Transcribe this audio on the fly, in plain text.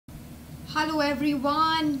Hello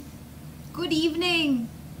everyone. Good evening.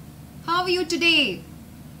 How are you today?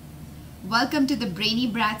 Welcome to the Brainy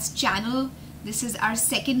Brats channel. This is our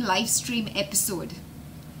second live stream episode.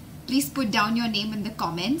 Please put down your name in the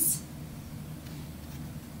comments.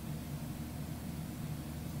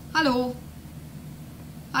 Hello.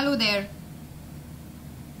 Hello there.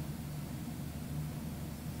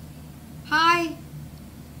 Hi.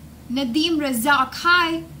 Nadeem Razak.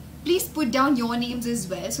 Hi. Please put down your names as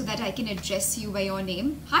well so that I can address you by your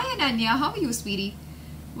name. Hi Ananya, how are you, sweetie?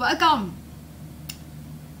 Welcome.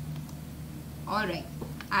 Alright,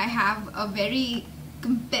 I have a very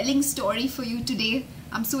compelling story for you today.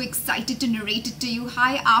 I'm so excited to narrate it to you.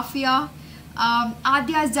 Hi Afia.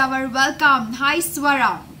 Adya Zawar, welcome. Hi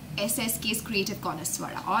Swara. SSK's Creative Corner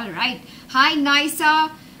Swara. Alright. Hi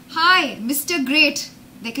Naisa. Hi Mr. Great.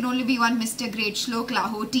 There can only be one Mr. Great. Shlok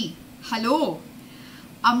Lahoti. Hello.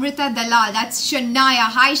 Amrita Dalal, that's Shanaya.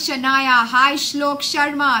 Hi Shanaya. Hi Shlok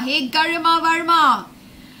Sharma. Hey Garima Varma.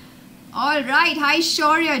 Alright. Hi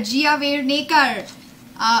Shaurya. Jia Vernekar.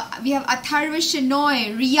 We have Atharva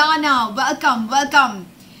Shenoy. Rihanna. Welcome. Welcome.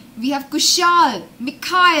 We have Kushal.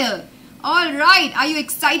 Mikhail. Alright. Are you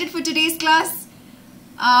excited for today's class?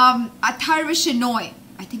 Atharva Shenoy.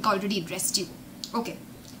 I think I already addressed you. Okay.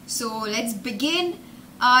 So let's begin.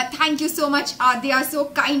 Thank you so much, Adya. So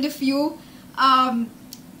kind of you.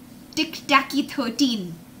 Tic Tacky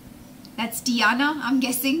 13. That's Tiana, I'm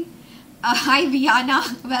guessing. Hi Viana,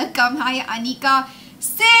 welcome. Hi Anika.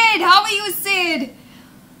 Sid, how are you, Sid?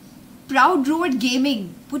 Proud Road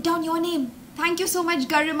Gaming. Put down your name. Thank you so much,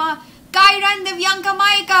 Garima. Kairan Divyanka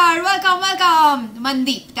Maikar. Welcome, welcome.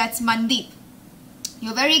 Mandeep, that's Mandeep.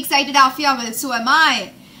 You're very excited, Afia. Well, so am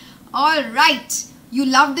I. Alright. You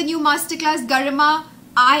love the new masterclass, Garima.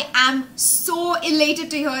 I am so elated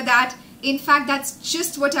to hear that. In fact, that's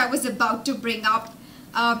just what I was about to bring up.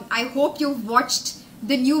 I hope you've watched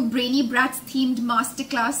the new Brainy Brats themed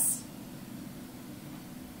masterclass.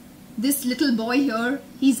 This little boy here,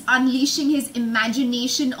 he's unleashing his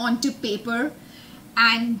imagination onto paper.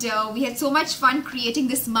 And we had so much fun creating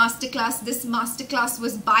this masterclass. This masterclass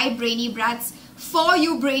was by Brainy Brats, for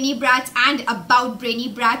you Brainy Brats, and about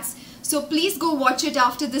Brainy Brats. So please go watch it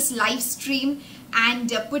after this live stream.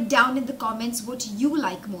 And put down in the comments what you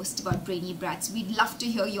like most about Brainy Brats. We'd love to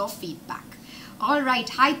hear your feedback. Alright,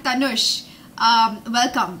 hi Tanush.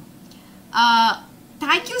 Welcome.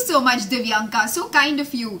 Thank you so much, Divyanka. So kind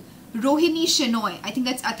of you. Rohini Shenoy. I think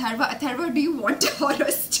that's Atharva. Atharva, do you want a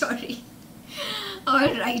horror story?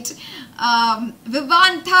 Alright.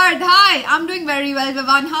 Vivan Thard. Hi, I'm doing very well,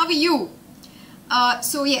 Vivan. How are you?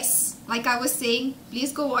 So yes. Like I was saying,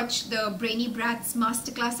 please go watch the Brainy Brats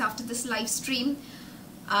masterclass after this live stream.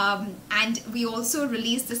 And we also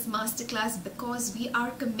released this masterclass because we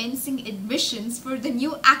are commencing admissions for the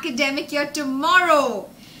new academic year tomorrow.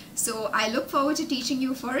 So I look forward to teaching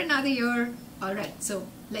you for another year. Alright, so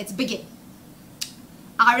let's begin.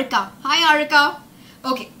 Arika. Hi Arika.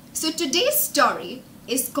 Okay, so today's story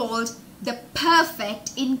is called The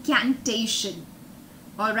Perfect Incantation.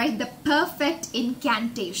 Alright, the perfect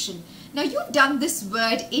incantation. Now you've done this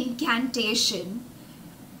word incantation,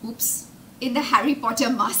 in the Harry Potter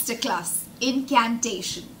masterclass.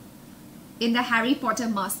 Incantation. In the Harry Potter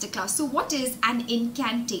masterclass. So what is an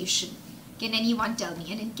incantation? Can anyone tell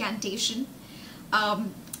me an incantation?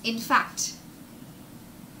 In fact,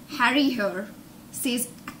 Harry here says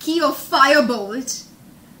a key of firebolt,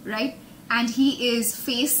 right? And he is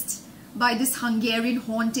faced by this Hungarian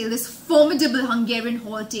horntail, this formidable Hungarian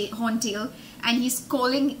horntail, and he's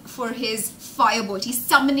calling for his firebolt. He's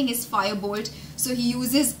summoning his firebolt, so he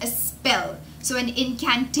uses a spell. So an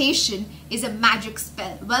incantation is a magic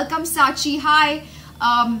spell. Welcome Sachi, hi.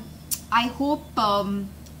 I hope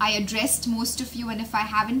I addressed most of you, and if I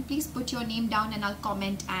haven't, please put your name down and I'll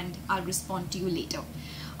comment and I'll respond to you later.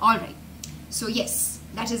 Alright, so yes,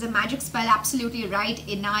 that is a magic spell, absolutely right.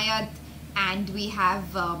 Inayat, and we have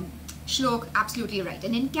Shlok, absolutely right.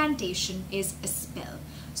 An incantation is a spell.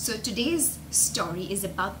 So today's story is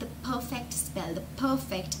about the perfect spell, the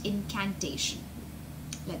perfect incantation.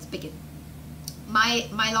 Let's begin. My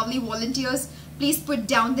lovely volunteers, please put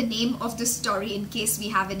down the name of the story in case we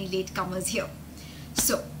have any latecomers here.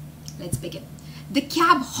 So, let's begin. The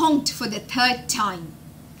cab honked for the third time.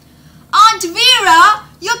 Aunt Vera,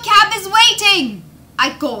 your cab is waiting,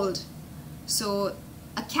 I called. So,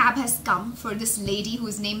 a cab has come for this lady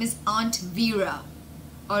whose name is Aunt Vera.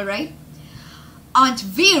 Alright? Aunt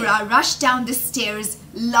Vera rushed down the stairs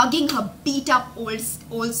lugging her beat up old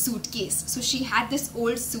suitcase. So she had this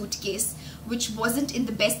old suitcase which wasn't in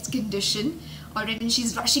the best condition. Alright, and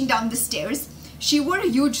she's rushing down the stairs. She wore a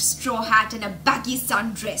huge straw hat and a baggy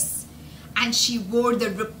sundress. and she wore the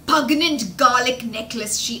repugnant garlic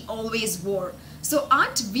necklace she always wore. So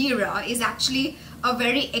Aunt Vera is actually a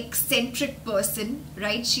very eccentric person,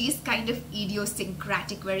 right? She's kind of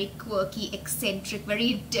idiosyncratic, very quirky, eccentric,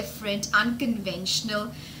 very different,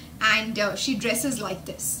 unconventional, and she dresses like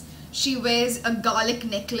this. She wears a garlic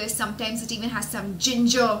necklace, sometimes it even has some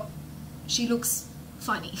ginger. She looks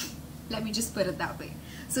funny. Let me just put it that way.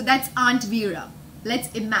 So that's Aunt Vera.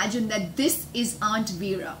 Let's imagine that this is Aunt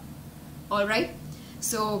Vera. Alright?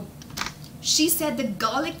 So she said the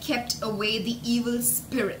garlic kept away the evil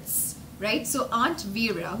spirits. Right? So Aunt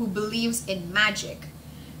Vera, who believes in magic,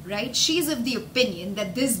 right? She's of the opinion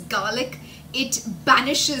that this garlic, it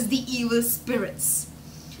banishes the evil spirits.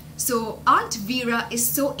 So Aunt Vera is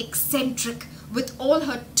so eccentric with all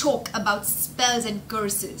her talk about spells and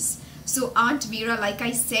curses. So Aunt Vera, like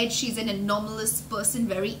I said, she's an anomalous person,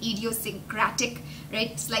 very idiosyncratic,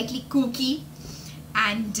 right? Slightly kooky,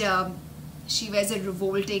 and she wears a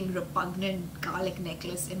revolting, repugnant garlic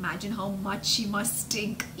necklace. Imagine how much she must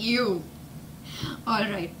stink. Ew.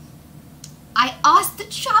 Alright. I asked the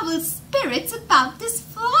travel spirits about this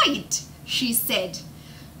flight, she said.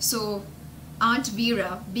 So Aunt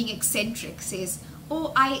Vera, being eccentric, says,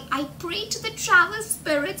 oh, I prayed to the travel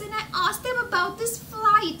spirits and I asked them about this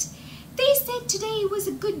flight. They said today was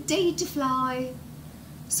a good day to fly.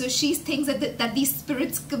 So she thinks that these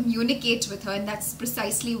spirits communicate with her, and that's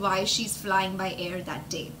precisely why she's flying by air that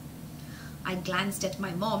day. I glanced at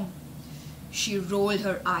my mom. She rolled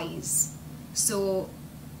her eyes. So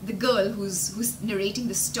the girl who's narrating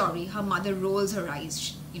the story, her mother rolls her eyes.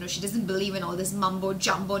 She doesn't believe in all this mumbo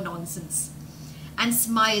jumbo nonsense, and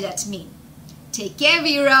smiled at me. Take care,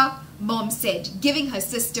 Vera, Mom said, giving her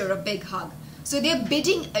sister a big hug. So they're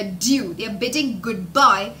bidding adieu, they're bidding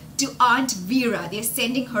goodbye to Aunt Vera. They're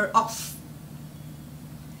sending her off.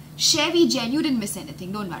 Chevy Jen, you didn't miss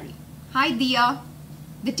anything, don't worry. Hi Dia,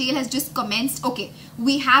 the tale has just commenced. Okay,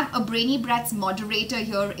 we have a Brainy Brats moderator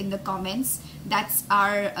here in the comments. That's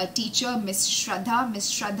our teacher, Miss Shweta.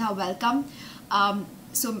 Miss Shweta, welcome.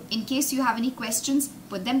 So in case you have any questions,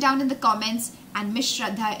 put them down in the comments, and Miss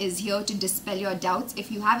Shweta is here to dispel your doubts.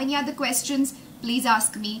 If you have any other questions, please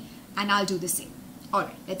ask me and I'll do the same.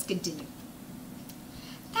 Alright, let's continue.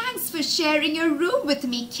 Thanks for sharing your room with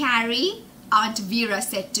me, Carrie, Aunt Vera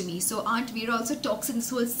said to me. So Aunt Vera also talks in this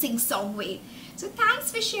whole sing-song way. So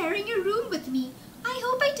thanks for sharing your room with me. I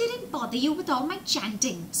hope I didn't bother you with all my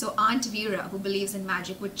chanting. So Aunt Vera, who believes in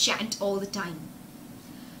magic, would chant all the time.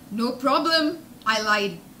 No problem, I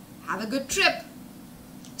lied. Have a good trip.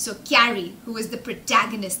 So Carrie, who is the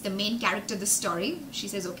protagonist, the main character of the story, she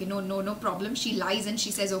says, okay, no problem. She lies and she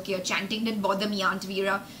says, okay, your chanting didn't bother me, Aunt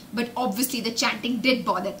Vera. But obviously the chanting did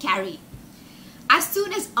bother Carrie. As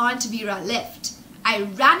soon as Aunt Vera left, I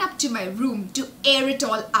ran up to my room to air it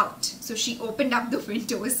all out. So she opened up the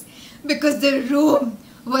windows because the room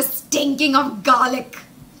was stinking of garlic.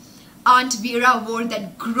 Aunt Vera wore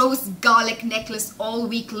that gross garlic necklace all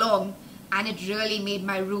week long, and it really made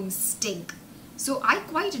my room stink. So I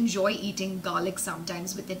quite enjoy eating garlic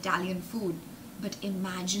sometimes with Italian food. But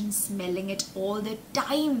imagine smelling it all the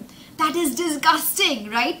time. That is disgusting,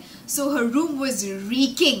 right? So her room was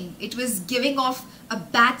reeking. It was giving off a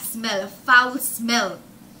bad smell, a foul smell.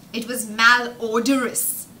 It was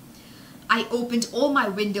malodorous. I opened all my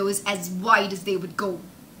windows as wide as they would go.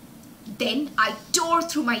 Then I tore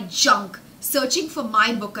through my junk, searching for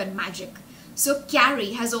my book on magic. So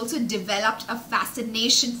Carrie has also developed a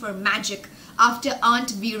fascination for magic after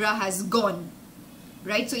Aunt Vera has gone,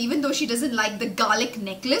 right? So even though she doesn't like the garlic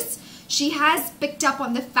necklace, she has picked up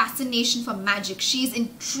on the fascination for magic. She's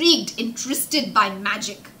intrigued, interested by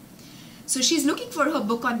magic. So she's looking for her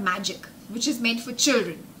book on magic, which is meant for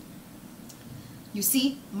children. You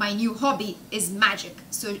see, my new hobby is magic.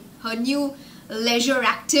 So her new leisure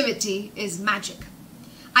activity is magic.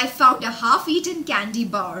 I found a half-eaten candy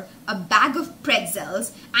bar, a bag of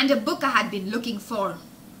pretzels, and a book I had been looking for.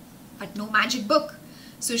 But no magic book.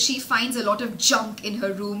 So she finds a lot of junk in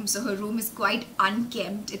her room. So her room is quite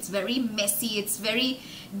unkempt. It's very messy. It's very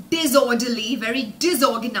disorderly, very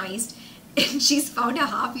disorganized. And she's found a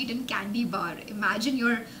half-eaten candy bar. Imagine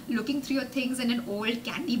you're looking through your things and an old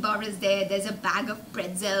candy bar is there. There's a bag of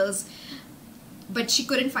pretzels. But she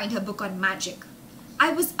couldn't find her book on magic.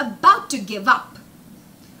 I was about to give up.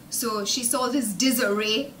 So she saw this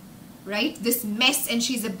disarray, right? This mess, and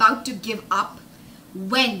she's about to give up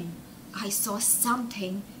when I saw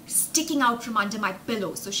something sticking out from under my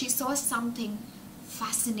pillow. So she saw something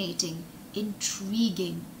fascinating,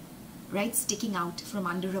 intriguing, right? Sticking out from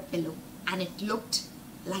under a pillow. And it looked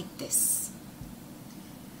like this.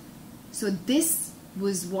 So this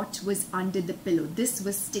was what was under the pillow. This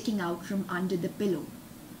was sticking out from under the pillow.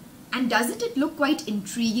 And doesn't it look quite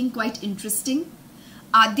intriguing, quite interesting?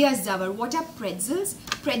 Adya Zawar, what are pretzels?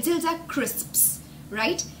 Pretzels are crisps,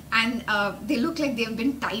 right? And they look like they've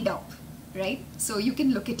been tied up, right? So you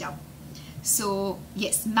can look it up. So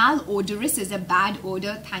yes, malodorous is a bad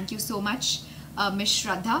odor. Thank you so much, Miss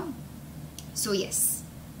Shweta. So yes,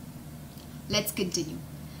 let's continue.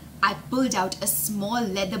 I pulled out a small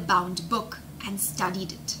leather-bound book and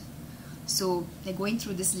studied it. So they're going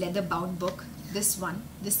through this leather-bound book. This one,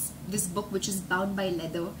 this book which is bound by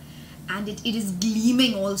leather, and it is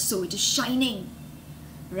gleaming also. It is shining,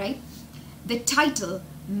 right? The title,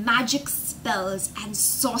 Magic Spells and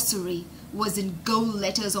Sorcery, was in gold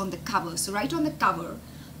letters on the cover. So right on the cover,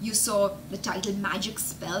 you saw the title Magic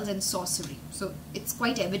Spells and Sorcery. So it's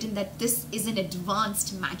quite evident that this is an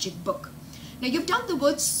advanced magic book. Now you've done the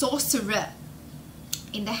word sorcerer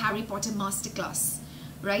in the Harry Potter masterclass,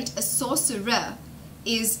 right? A sorcerer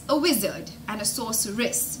is a wizard, and a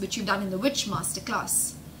sorceress, which you've done in the witch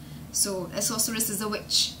masterclass. So a sorceress is a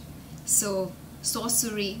witch. So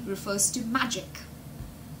sorcery refers to magic.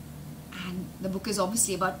 And the book is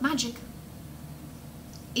obviously about magic.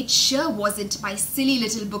 It sure wasn't my silly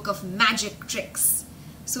little book of magic tricks.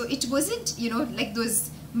 So it wasn't, you know, like those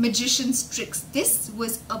magician's tricks. This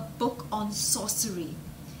was a book on sorcery.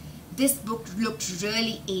 This book looked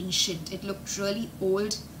really ancient. It looked really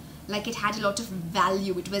old, like it had a lot of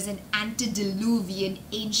value. It was an antediluvian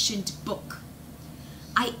ancient book.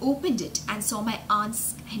 I opened it and saw my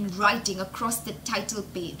aunt's handwriting across the title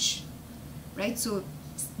page, right? So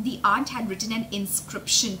the aunt had written an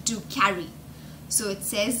inscription to Carrie. So it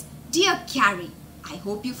says, "Dear Carrie, I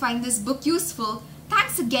hope you find this book useful.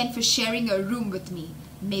 Thanks again for sharing your room with me.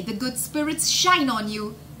 May the good spirits shine on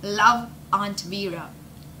you. Love, Aunt Vera."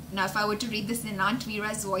 Now if I were to read this in Aunt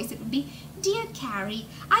Vera's voice, it would be, "Dear Carrie,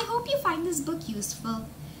 I hope you find this book useful."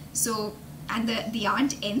 So, and the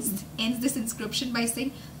aunt ends this inscription by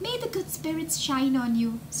saying, "May the good spirits shine on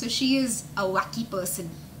you." So she is a wacky person.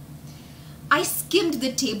 I skimmed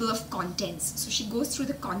the table of contents. So she goes through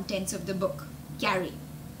the contents of the book, Carrie.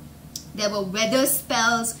 There were weather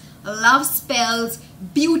spells, love spells,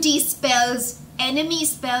 beauty spells, enemy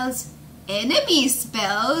spells. Enemy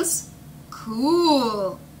spells?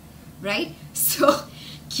 Cool. Right? So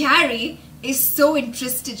Carrie is so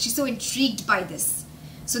interested. She's so intrigued by this.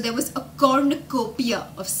 So there was a cornucopia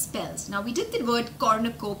of spells. Now we did the word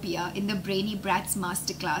cornucopia in the Brainy Brats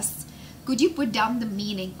masterclass. Could you put down the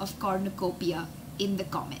meaning of cornucopia in the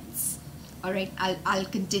comments? All right, I'll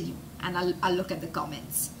continue and I'll look at the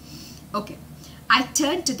comments. Okay, I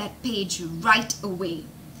turned to that page right away.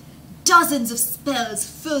 Dozens of spells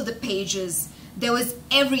filled the pages. There was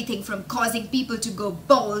everything from causing people to go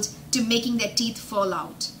bald to making their teeth fall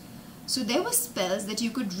out. So there were spells that you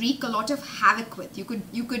could wreak a lot of havoc with. You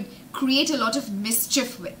could create a lot of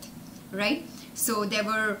mischief with, right? So there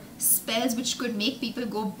were spells which could make people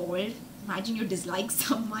go bald. Imagine you dislike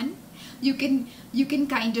someone. You can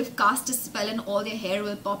kind of cast a spell and all their hair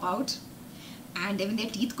will pop out, and even their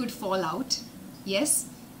teeth could fall out. Yes.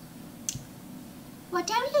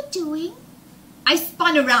 What are you doing? I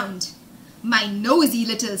spun around. My nosy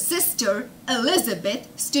little sister, Elizabeth,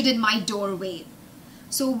 stood in my doorway.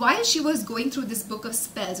 So while she was going through this book of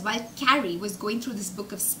spells, while Carrie was going through this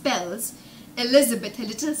book of spells, Elizabeth, her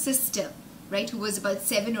little sister, right, who was about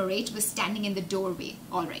 7 or 8, was standing in the doorway.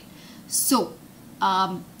 All right. So,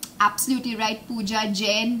 absolutely right, Pooja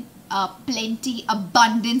Jain. Plenty,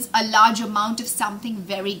 abundance, a large amount of something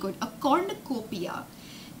very good. A cornucopia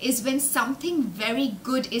is when something very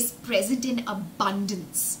good is present in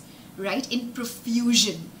abundance, right? In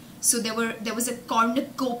profusion. So there was a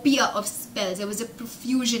cornucopia of spells. There was a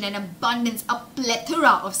profusion and abundance, a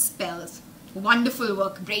plethora of spells. Wonderful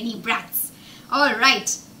work, Brainy Brats. All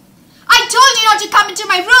right. I told you not to come into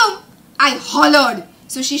my room, I hollered.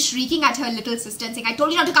 So she's shrieking at her little sister and saying, "I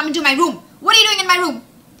told you not to come into my room. What are you doing in my room?"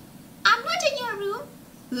 "I'm not in your room,"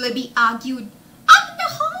 Libby argued. "I'm in the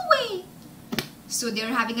hallway." So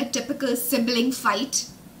they're having a typical sibling fight.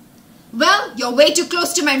 "Well, you're way too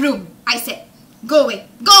close to my room," I said. "Go away,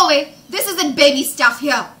 go away. This isn't baby stuff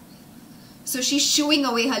here." So she's shooing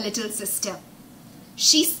away her little sister.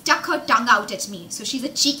 She stuck her tongue out at me. So she's a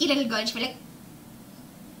cheeky little girl and she's like,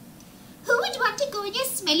 "Who would want to go in your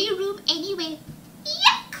smelly room anyway?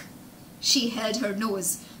 Yuck!" She held her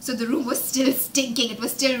nose. So the room was still stinking. It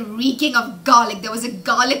was still reeking of garlic. There was a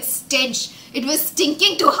garlic stench. It was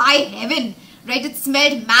stinking to high heaven, right? It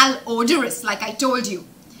smelled malodorous, like I told you.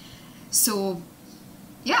 So,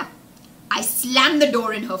 yeah. I slammed the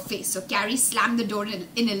door in her face. So Carrie slammed the door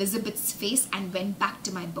in Elizabeth's face and went back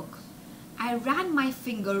to my book. I ran my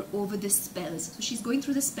finger over the spells. So she's going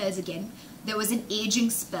through the spells again. There was an aging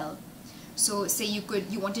spell. So say you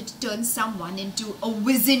wanted to turn someone into a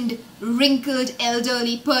wizened, wrinkled,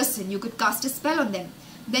 elderly person. You could cast a spell on them.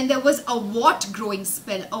 Then there was a wart growing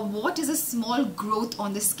spell. A wart is a small growth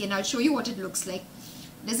on the skin. I'll show you what it looks like.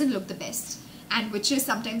 It doesn't look the best. And witches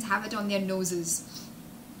sometimes have it on their noses.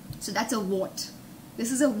 So that's a wart.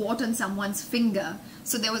 This is a wart on someone's finger.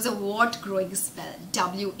 So there was a wart growing spell.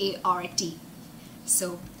 W-A-R-T.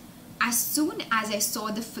 So as soon as I saw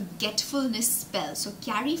the forgetfulness spell, so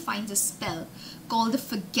Carrie finds a spell called the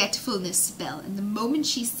forgetfulness spell, and the moment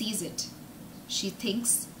she sees it, she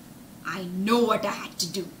thinks, I know what I had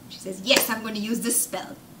to do. She says, yes, I'm going to use this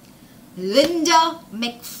spell. Linda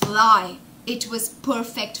McFly. It was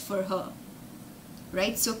perfect for her.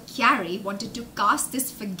 Right? So Carrie wanted to cast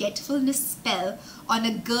this forgetfulness spell on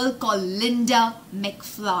a girl called Linda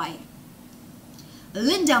McFly.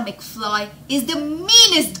 Linda McFly is the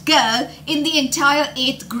meanest girl in the entire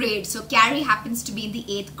 8th grade. So Carrie happens to be in the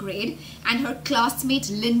 8th grade, and her classmate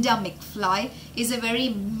Linda McFly is a very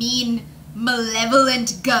mean,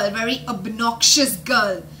 malevolent girl, very obnoxious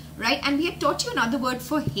girl, right? And we had taught you another word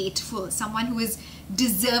for hateful, someone who is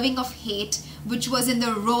deserving of hate, which was in the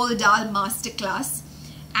Roald Dahl masterclass,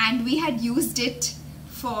 and we had used it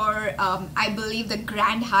for I believe the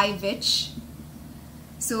Grand High Witch.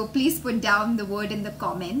 So please put down the word in the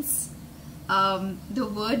comments, the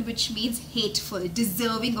word which means hateful,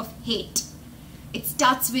 deserving of hate. It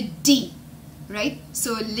starts with D, right?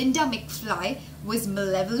 So Linda McFly was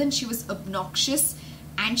malevolent, she was obnoxious,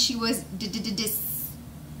 and she was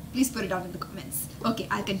please put it down in the comments. Okay,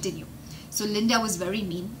 I'll continue. So Linda was very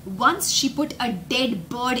mean. Once she put a dead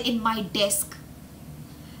bird in my desk.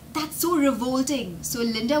 That's so revolting. So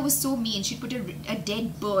Linda was so mean. She put a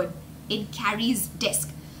dead bird in Carrie's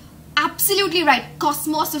desk. Absolutely right.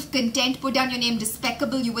 Cosmos of Content. Put down your name.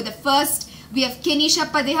 Despicable. You were the first. We have Kenisha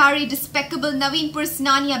Padihari. Despicable. Naveen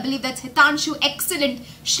Pursnani. I believe that's Hitanshu. Excellent.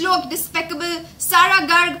 Shlok. Despicable. Sarah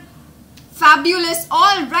Garg. Fabulous.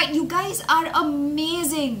 All right. You guys are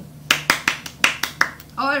amazing.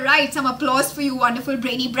 All right. Some applause for you. Wonderful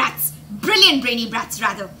Brainy Brats. Brilliant Brainy Brats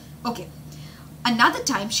rather. Okay. Another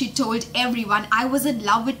time she told everyone I was in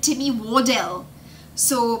love with Timmy Wardell.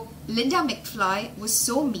 So Linda McFly was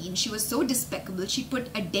so mean, she was so despicable, she put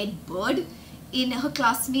a dead bird in her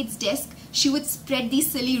classmate's desk. She would spread these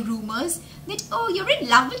silly rumors that, oh, you're in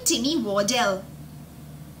love with Timmy Wardell.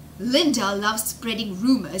 Linda loves spreading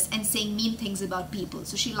rumors and saying mean things about people.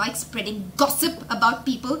 So she likes spreading gossip about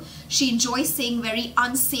people. She enjoys saying very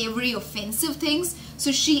unsavory, offensive things.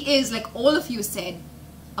 So she is, like all of you said,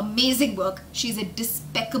 amazing work. She's a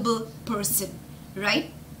despicable person,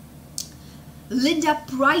 right? Linda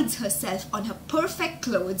prides herself on her perfect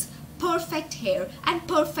clothes, perfect hair, and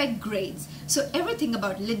perfect grades. So everything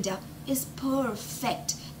about Linda is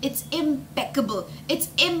perfect. It's impeccable. It's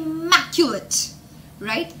immaculate,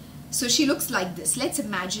 right? So she looks like this. Let's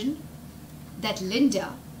imagine that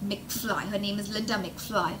Linda McFly, her name is Linda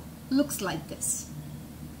McFly, looks like this.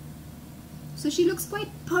 So she looks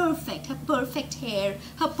quite perfect. Her perfect hair,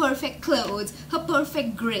 her perfect clothes, her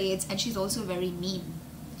perfect grades, and she's also very mean.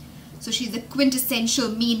 So she's the quintessential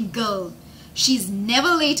mean girl. She's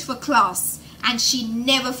never late for class, and she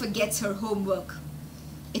never forgets her homework.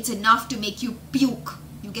 It's enough to make you puke.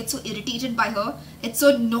 You get so irritated by her. It's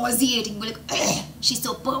so nauseating. You're like, ugh, she's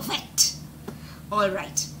so perfect. All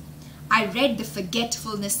right. I read the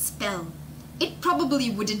forgetfulness spell. It probably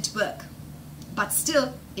wouldn't work, but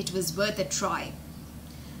still, it was worth a try.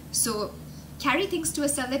 So Carrie thinks to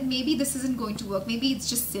herself that maybe this isn't going to work. Maybe it's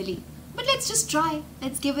just silly. But let's just try.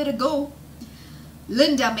 Let's give it a go.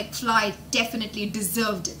 Linda McFly definitely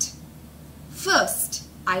deserved it. First,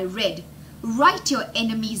 I read, write your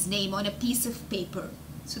enemy's name on a piece of paper.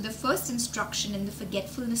 So the first instruction in the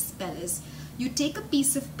forgetfulness spell is, you take a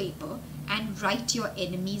piece of paper and write your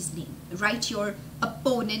enemy's name. Write your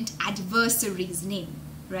opponent, adversary's name,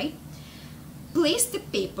 right? Place the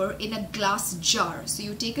paper in a glass jar. So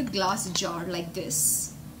you take a glass jar like this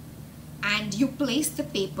and you place the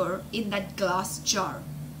paper in that glass jar.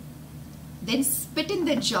 Then spit in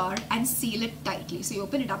the jar and seal it tightly. So you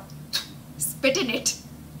open it up, spit in it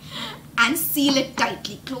and seal it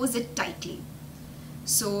tightly, close it tightly.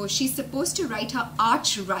 So she's supposed to write her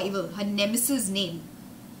arch rival, her nemesis name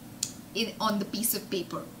on the piece of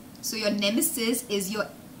paper. So your nemesis is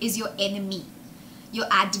your enemy. Your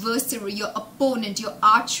adversary, your opponent, your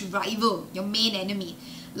arch rival, your main enemy.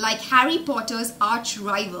 Like Harry Potter's arch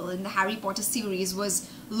rival in the Harry Potter series was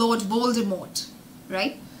Lord Voldemort,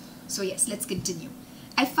 right? So yes, let's continue.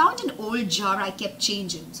 I found an old jar I kept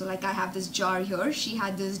change in. So like I have this jar here. She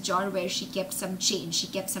had this jar where she kept some change. She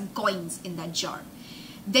kept some coins in that jar.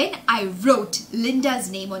 Then I wrote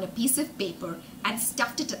Linda's name on a piece of paper and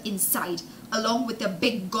stuffed it inside along with a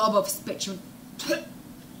big gob of spit.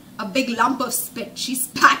 A big lump of spit. She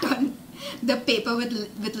spat on the paper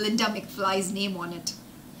with Linda McFly's name on it.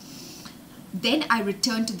 Then I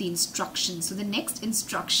returned to the instructions. So the next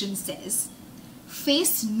instruction says,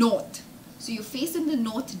 face north. So you face in the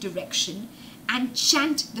north direction and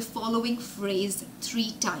chant the following phrase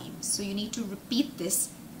 3 times. So you need to repeat this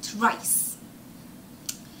thrice.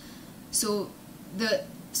 So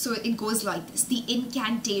it goes like this. The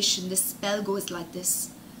incantation, the spell goes like this.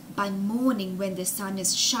 By morning when the sun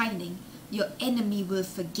is shining, your enemy will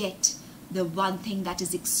forget the one thing that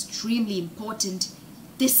is extremely important.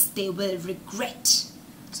 This they will regret.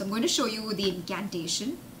 So I'm going to show you the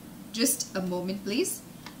incantation. Just a moment, please.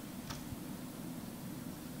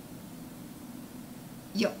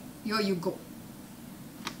 Here you go.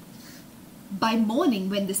 By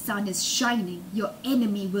morning when the sun is shining, your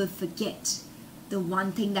enemy will forget the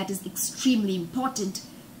one thing that is extremely important.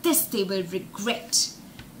 This they will regret.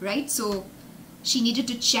 Right? So she needed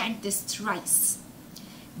to chant this thrice.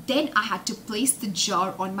 Then I had to place the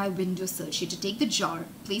jar on my windowsill. She had to take the jar,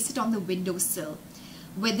 place it on the windowsill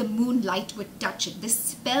where the moonlight would touch it. The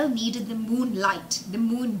spell needed the moonlight, the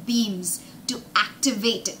moonbeams to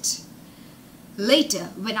activate it. Later,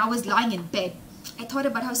 when I was lying in bed, I thought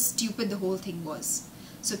about how stupid the whole thing was.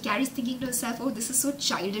 So Carrie's thinking to herself, oh, this is so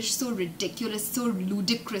childish, so ridiculous, so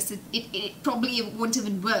ludicrous. It probably won't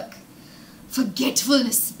even work.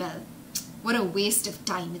 Forgetfulness spell. What a waste of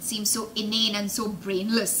time. It seems so inane and so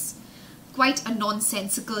brainless. Quite a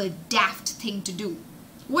nonsensical, daft thing to do.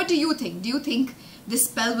 What do you think? Do you think this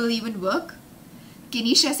spell will even work?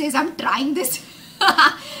 Kenisha says, I'm trying this.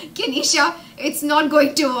 Kenisha, it's not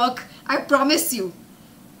going to work. I promise you.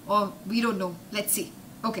 Or we don't know. Let's see.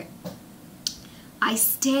 Okay. I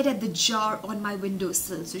stared at the jar on my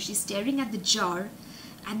windowsill. So she's staring at the jar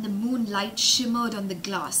and the moonlight shimmered on the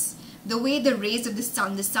glass. The way the rays of the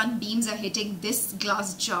sunbeams are hitting this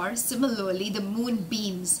glass jar, similarly the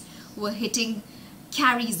moonbeams were hitting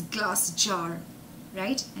Carrie's glass jar,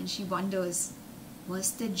 right? And she wonders,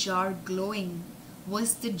 was the jar glowing?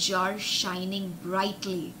 Was the jar shining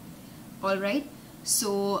brightly? All right.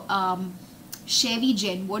 So, Chevy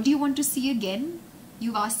Jen, what do you want to see again?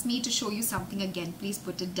 You've asked me to show you something again. Please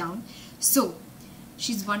put it down. So,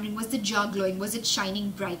 she's wondering, was the jar glowing? Was it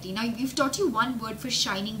shining brightly? Now, we've taught you one word for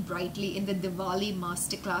shining brightly in the Diwali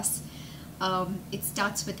masterclass. It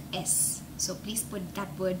starts with S. So please put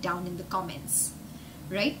that word down in the comments,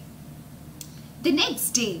 right? The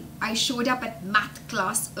next day, I showed up at math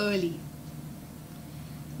class early.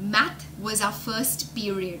 Math was our first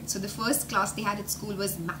period. So the first class they had at school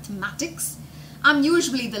was mathematics. I'm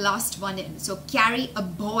usually the last one in. So Carrie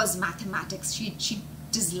abhors mathematics. She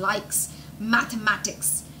dislikes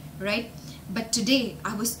mathematics, right? But today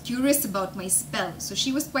I was curious about my spell. So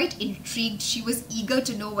she was quite intrigued. She was eager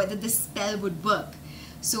to know whether this spell would work.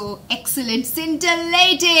 So excellent,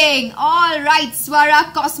 scintillating. All right,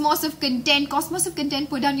 Swara, Cosmos of Content. Cosmos of Content,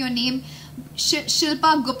 put down your name.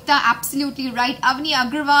 Shilpa Gupta, absolutely right. Avni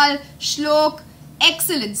Agrawal, Shlok,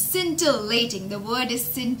 excellent, scintillating. The word is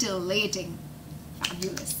scintillating.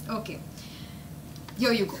 Fabulous. Okay,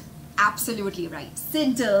 here you go. Absolutely right.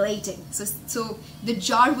 Scintillating. So the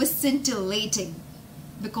jar was scintillating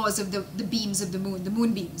because of the beams of the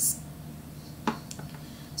moonbeams.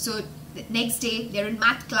 So the next day, they're in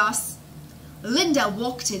math class. Linda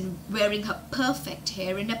walked in wearing her perfect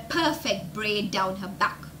hair in a perfect braid down her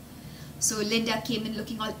back. So Linda came in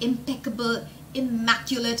looking all impeccable,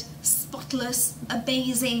 immaculate, spotless,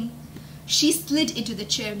 amazing. She slid into the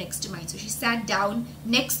chair next to mine. So she sat down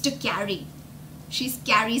next to Carrie. She's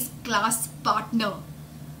Carrie's class partner.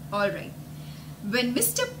 Alright. When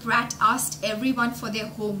Mr. Pratt asked everyone for their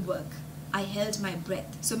homework, I held my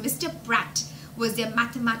breath. So Mr. Pratt was their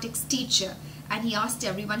mathematics teacher and he asked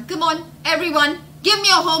everyone, come on, everyone, give me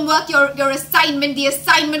your homework, your assignment, the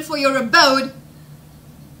assignment for your abode.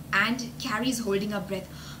 And Carrie's holding her breath.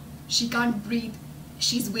 She can't breathe.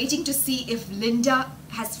 She's waiting to see if Linda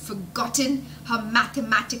has forgotten her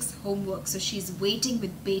mathematics homework. So she's waiting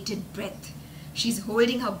with bated breath. She's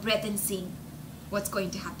holding her breath and seeing what's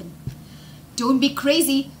going to happen. Don't be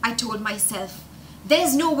crazy, I told myself.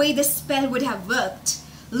 There's no way the spell would have worked.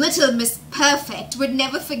 Little Miss Perfect would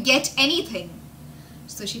never forget anything.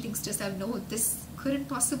 So she thinks to herself, no, this couldn't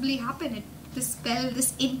possibly happen. This spell,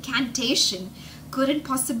 this incantation couldn't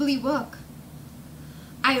possibly work.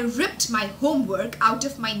 I ripped my homework out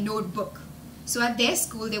of my notebook. So at their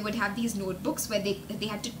school, they would have these notebooks where they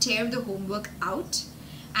had to tear the homework out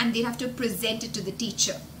and they'd have to present it to the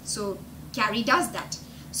teacher. So Carrie does that.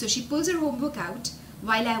 So she pulls her homework out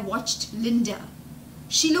while I watched Linda.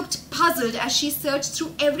 She looked puzzled as she searched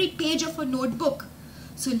through every page of her notebook.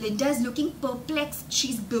 So Linda is looking perplexed.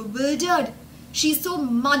 She's bewildered. She's so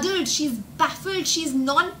muddled. She's baffled. She's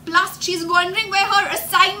nonplussed. She's wondering where her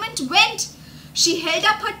assignment went. She held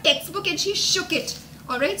up her textbook and she shook it.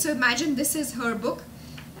 Alright, so imagine this is her book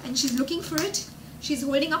and she's looking for it. She's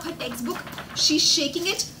holding up her textbook. She's shaking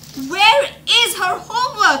it. Where is her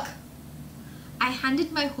homework? I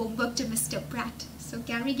handed my homework to Mr. Pratt. So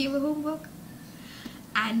Carrie gave her homework.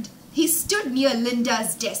 And he stood near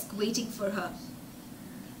Linda's desk waiting for her.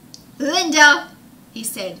 Linda, he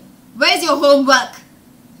said, where's your homework?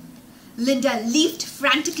 Linda leafed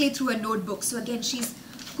frantically through her notebook. So again, she's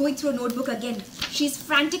going through a notebook again. She's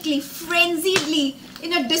frantically, frenziedly,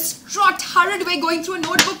 in a distraught, hurried way going through a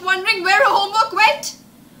notebook, wondering where her homework went.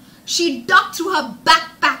 She dug through her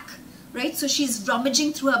backpack, right? So she's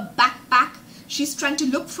rummaging through her backpack. She's trying to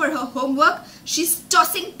look for her homework. She's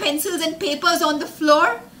tossing pencils and papers on the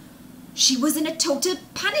floor. She was in a total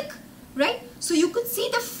panic, right? So you could see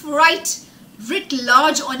the fright writ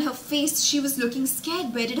large on her face. She was looking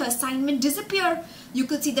scared. Where did her assignment disappear? You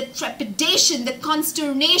could see the trepidation, the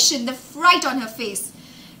consternation, the fright on her face.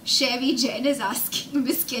 Chevy Jen is asking,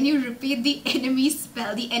 Miss, can you repeat the enemy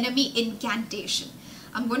spell, the enemy incantation?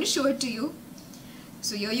 I'm going to show it to you.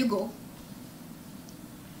 So here you go.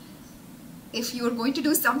 If you're going to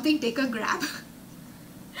do something, take a grab.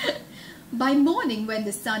 By morning, when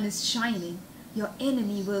the sun is shining, your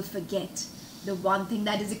enemy will forget the one thing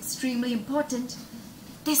that is extremely important.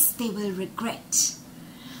 This they will regret.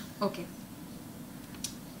 Okay.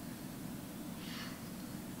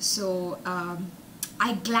 So,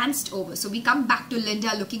 I glanced over. So we come back to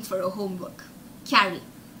Linda looking for her homework. Carrie.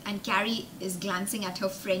 And Carrie is glancing at her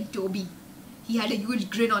friend Toby. He had a huge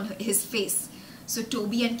grin on his face. So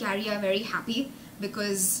Toby and Carrie are very happy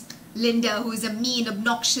because Linda, who is a mean,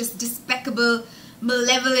 obnoxious, despicable,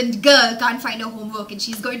 malevolent girl, can't find her homework and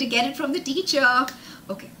she's going to get it from the teacher.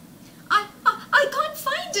 Okay. I can't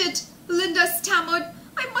find it, Linda stammered.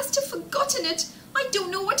 I must have forgotten it. I don't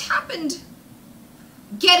know what happened.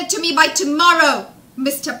 Get it to me by tomorrow,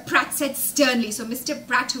 Mr. Pratt said sternly. So Mr.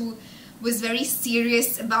 Pratt, who was very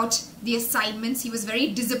serious about the assignments, he was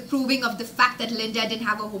very disapproving of the fact that Linda didn't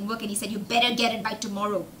have her homework and he said, you better get it by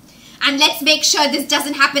tomorrow. And let's make sure this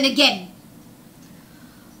doesn't happen again.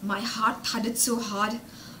 My heart thudded so hard,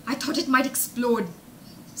 I thought it might explode.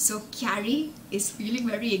 So Carrie is feeling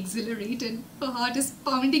very exhilarated. Her heart is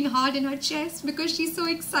pounding hard in her chest because she's so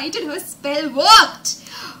excited her spell worked.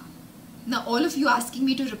 Now all of you asking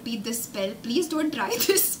me to repeat this spell, please don't try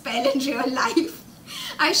this spell in real life.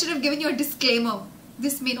 I should have given you a disclaimer.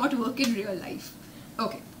 This may not work in real life.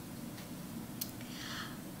 Okay.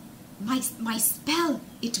 My spell,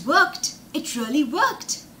 it worked. It really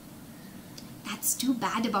worked. That's too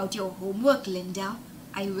bad about your homework, Linda,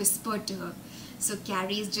 I whispered to her. So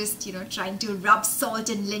Carrie is just, trying to rub salt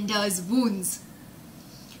in Linda's wounds.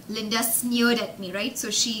 Linda sneered at me, right? So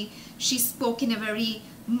she spoke in a very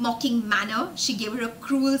mocking manner. She gave her a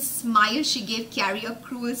cruel smile. She gave Carrie a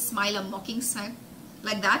cruel smile, a mocking smile,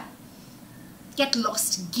 like that. Get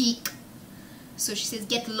lost, geek. So she says,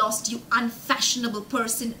 get lost, you unfashionable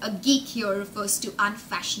person. A geek here refers to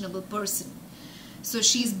unfashionable person. So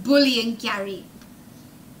she's bullying Carrie.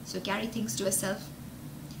 So Carrie thinks to herself,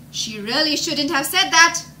 she really shouldn't have said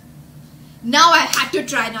that. Now I had to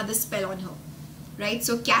try another spell on her. Right?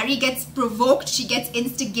 So Carrie gets provoked, she gets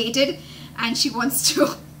instigated, and she wants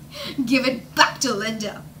to give it back to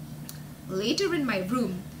Linda. Later in my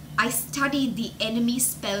room, I studied the enemy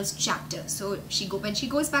spells chapter. So when she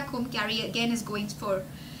goes back home, Carrie again is going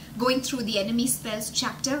through the enemy spells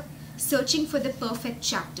chapter, searching for the perfect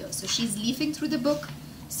chapter. So she's leafing through the book,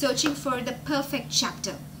 searching for the perfect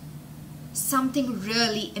chapter. Something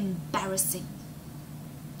really embarrassing,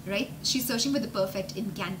 right? She's searching for the perfect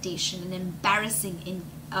incantation, an embarrassing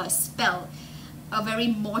spell, a very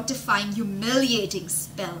mortifying, humiliating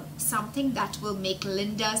spell, something that will make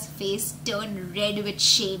Linda's face turn red with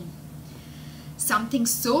shame. Something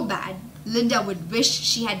so bad, Linda would wish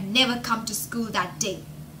she had never come to school that day.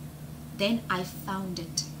 Then I found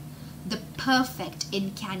it, the perfect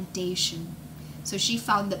incantation. So she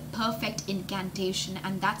found the perfect incantation,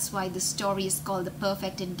 and that's why the story is called the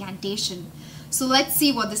perfect incantation. So let's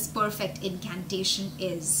see what this perfect incantation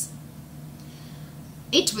is.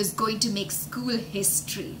 It was going to make school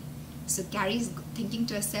history. So Carrie's thinking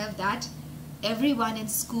to herself that everyone in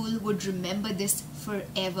school would remember this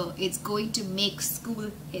forever. It's going to make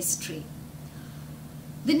school history.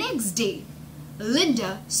 The next day,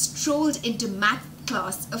 Linda strolled into math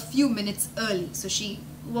class a few minutes early. So she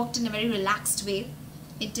walked in a very relaxed way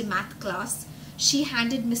into math class. She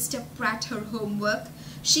handed Mr. Pratt her homework.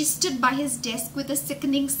 She stood by his desk with a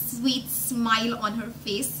sickening sweet smile on her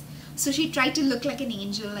face. So she tried to look like an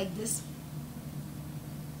angel like this.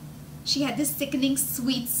 She had this sickening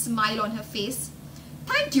sweet smile on her face.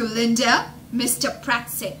 "Thank you, Linda," Mr. Pratt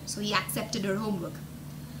said. So he accepted her homework.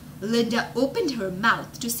 Linda opened her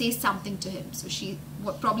mouth to say something to him. So she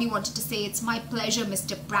probably wanted to say, "It's my pleasure,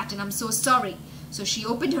 Mr. Pratt, and I'm so sorry." So she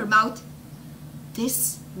opened her mouth.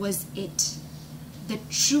 This was it. The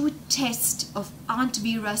true test of Aunt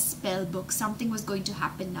Vera's spell book. Something was going to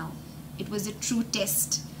happen now. It was a true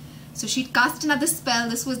test. So she'd cast another spell.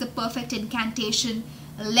 This was the perfect incantation.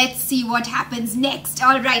 Let's see what happens next.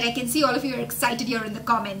 All right, I can see all of you are excited here in the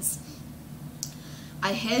comments.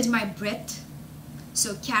 I held my breath.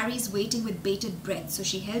 So Carrie's waiting with bated breath. So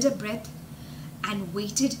she held her breath and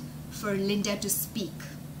waited for Linda to speak.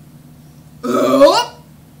 Oh!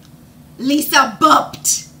 Lisa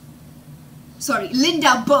burped. Sorry,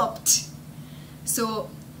 Linda burped. So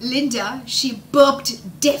Linda, she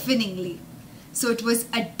burped deafeningly. So it was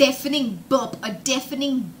a deafening burp, a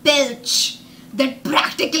deafening belch that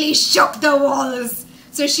practically shook the walls.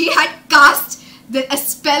 So she had cast a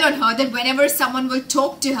spell on her that whenever someone will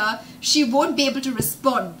talk to her, she won't be able to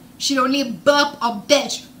respond. She'll only burp or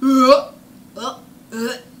belch.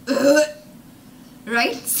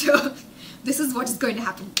 Right? So this is what is going to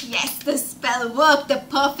happen. Yes, the spell worked. The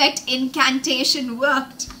perfect incantation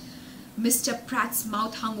worked. Mr. Pratt's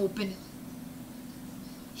mouth hung open.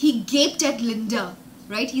 He gaped at Linda,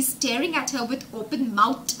 right? He's staring at her with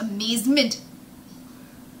open-mouthed amazement.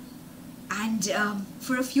 And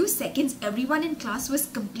for a few seconds, everyone in class was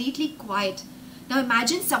completely quiet. Now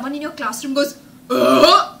imagine someone in your classroom goes,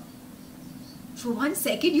 "Ugh!" For 1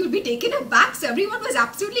 second, you'll be taken aback. So everyone was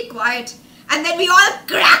absolutely quiet. And then we all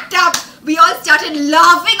cracked up. We all started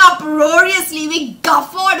laughing uproariously. We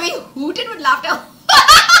guffawed. We hooted with laughter.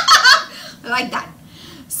 Like that.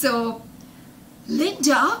 So,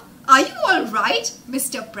 "Linda, are you all right?"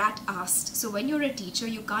 Mr. Pratt asked. So when you're a teacher,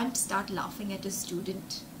 you can't start laughing at a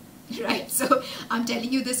student. Right? So I'm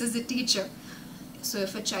telling you this as a teacher. So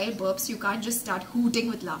if a child burps, you can't just start hooting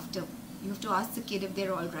with laughter. You have to ask the kid if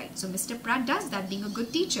they're all right. So Mr. Pratt does that, being a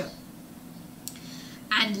good teacher.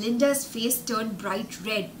 And Linda's face turned bright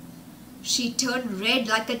red. She turned red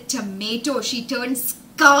like a tomato. She turned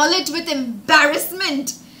scarlet with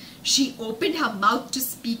embarrassment. She opened her mouth to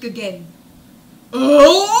speak again.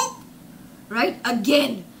 "Oh!" Right?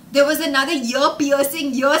 Again. There was another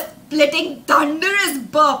ear-piercing, ear-splitting, thunderous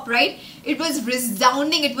burp, right? It was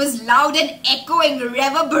resounding. It was loud and echoing,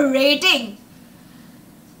 reverberating.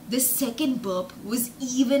 The second burp was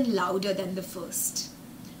even louder than the first.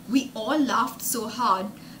 We all laughed so hard,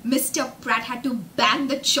 Mr. Pratt had to bang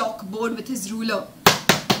the chalkboard with his ruler.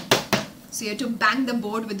 So you had to bang the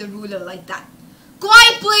board with the ruler like that.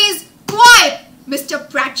 "Quiet, please! Quiet!" Mr.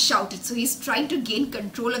 Pratt shouted. So he's trying to gain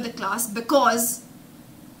control of the class because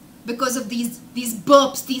of these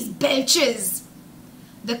burps, these belches.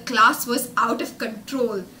 The class was out of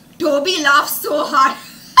control. Toby laughed so hard.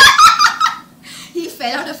 He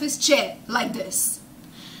fell out of his chair like this.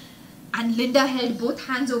 And Linda held both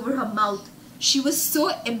hands over her mouth. She was so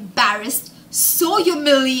embarrassed, so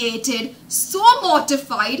humiliated, so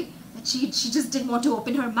mortified that she just didn't want to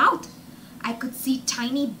open her mouth. I could see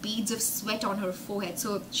tiny beads of sweat on her forehead.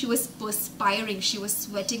 So she was perspiring. She was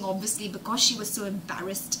sweating, obviously, because she was so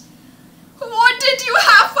embarrassed. "What did you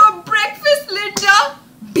have for breakfast, Linda?"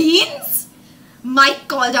 "Beans?" Mike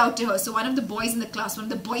called out to her. So one of the boys in the class, one of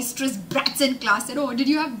the boisterous brats in class said, "Oh, did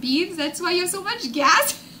you have beans? That's why you have so much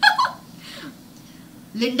gas."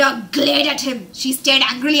 Linda glared at him. She stared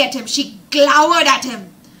angrily at him. She glowered at him.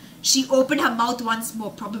 She opened her mouth once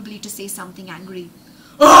more, probably to say something angry.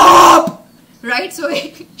 "Up!" Right? So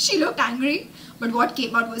she looked angry, but what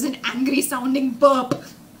came out was an angry sounding burp.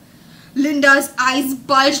 Linda's eyes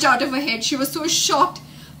bulged out of her head. She was so shocked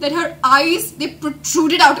that her eyes, they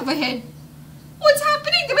protruded out of her head. What's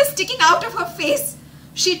happening? They were sticking out of her face.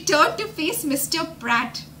 She turned to face Mr.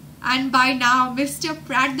 Pratt. And by now, Mr.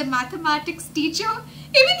 Pratt, the mathematics teacher,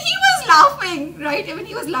 even he was laughing, right? Even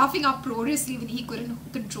he was laughing uproariously when he couldn't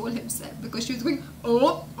control himself because she was going,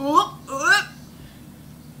 "Oh, oh, oh."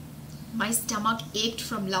 My stomach ached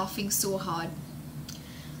from laughing so hard.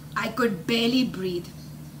 I could barely breathe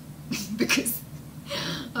because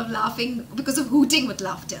of laughing, because of hooting with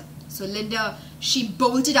laughter. So Linda, she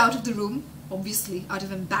bolted out of the room, obviously out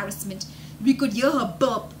of embarrassment. We could hear her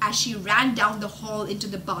burp as she ran down the hall into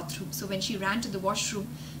the bathroom. So when she ran to the washroom,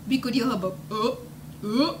 we could hear her burp. "Oh,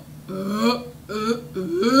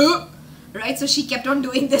 Right, so she kept on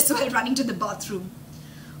doing this while running to the bathroom.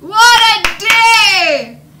 What a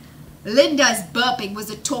day! Linda's burping was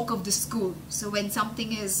the talk of the school. So when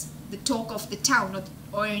something is the talk of the town,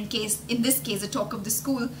 or in this case, the talk of the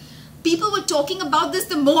school, people were talking about this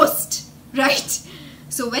the most, right?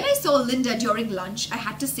 So when I saw Linda during lunch, I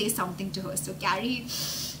had to say something to her. So Carrie,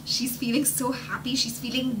 she's feeling so happy. She's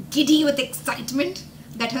feeling giddy with excitement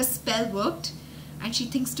that her spell worked. And she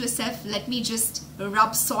thinks to herself, let me just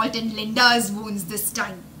rub salt in Linda's wounds this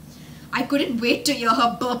time. I couldn't wait to hear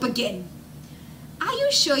her burp again. Are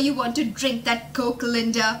you sure you want to drink that Coke,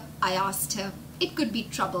 Linda? I asked her. It could be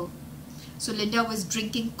trouble. So Linda was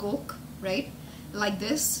drinking Coke, right? Like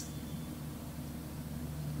this.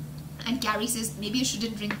 And Carrie says, maybe you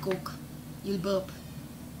shouldn't drink Coke. You'll burp.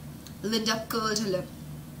 Linda curled her lip.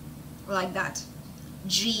 Like that.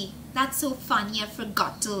 Gee, that's so funny, I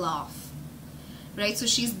forgot to laugh. Right, so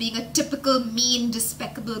she's being a typical mean,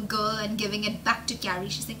 despicable girl and giving it back to Carrie.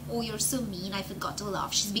 She's saying, oh, you're so mean, I forgot to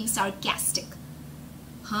laugh. She's being sarcastic.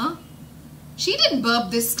 Huh? She didn't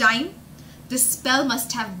burp this time. The spell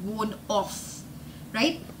must have worn off.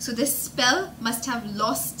 Right? So this spell must have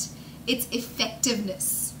lost its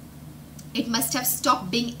effectiveness. It must have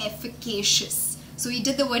stopped being efficacious. So we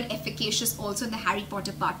did the word efficacious also in the Harry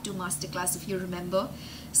Potter Part 2 masterclass, if you remember.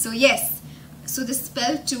 So yes. So the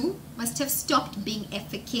spell too must have stopped being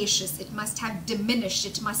efficacious. It must have diminished.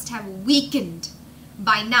 It must have weakened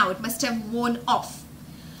by now. It must have worn off.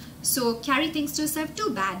 So Carrie thinks to herself,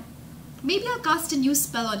 too bad. Maybe I'll cast a new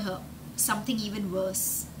spell on her. Something even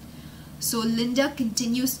worse. So Linda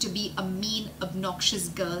continues to be a mean, obnoxious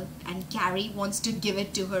girl and Carrie wants to give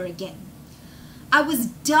it to her again. I was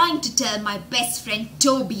dying to tell my best friend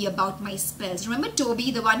Toby about my spells. Remember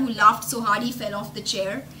Toby, the one who laughed so hard he fell off the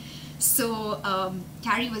chair? So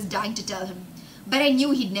Carrie was dying to tell him, but I knew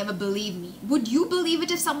he'd never believe me. Would you believe it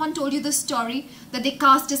if someone told you the story that they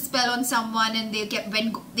cast a spell on someone and they kept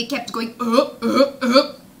going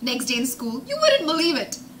next day in school? You wouldn't believe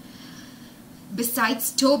it.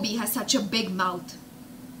 Besides, Toby has such a big mouth.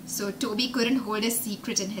 So Toby couldn't hold a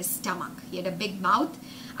secret in his stomach. He had a big mouth.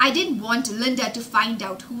 I didn't want Linda to find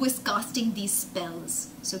out who was casting these spells.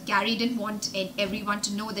 So Carrie didn't want everyone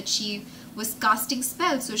to know that she was casting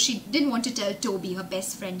spells, so she didn't want to tell Toby, her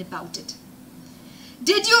best friend, about it.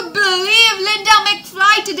 Did you believe Linda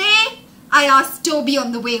McFly today? I asked Toby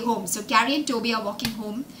on the way home. So Carrie and Toby are walking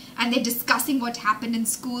home and they're discussing what happened in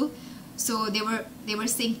school. So they were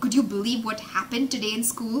saying, could you believe what happened today in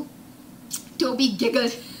school? Toby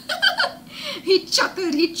giggled. He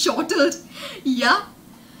chuckled, he chortled. Yeah,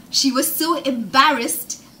 she was so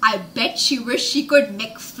embarrassed. I bet she wished she could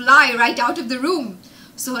McFly right out of the room.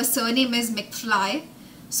 So her surname is McFly.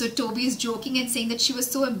 So Toby is joking and saying that she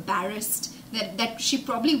was so embarrassed that she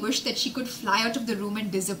probably wished that she could fly out of the room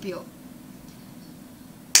and disappear.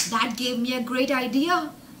 That gave me a great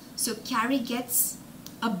idea. So Carrie gets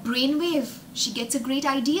a brainwave. She gets a great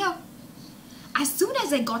idea. As soon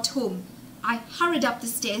as I got home, I hurried up the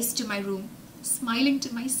stairs to my room, smiling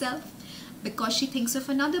to myself because she thinks of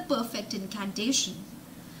another perfect incantation.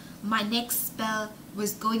 My next spell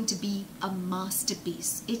was going to be a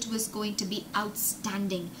masterpiece. It was going to be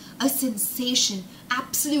outstanding, a sensation,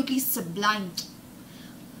 absolutely sublime.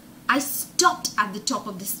 I stopped at the top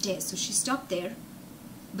of the stairs. So she stopped there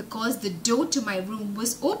because the door to my room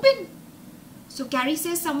was open. So Carrie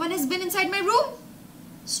says, someone has been inside my room.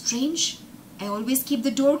 Strange. I always keep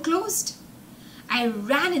the door closed. I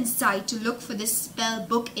ran inside to look for this spell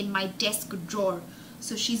book in my desk drawer.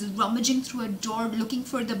 So she's rummaging through a drawer looking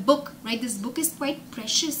for the book, right? This book is quite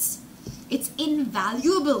precious. It's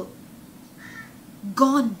invaluable.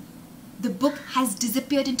 Gone. The book has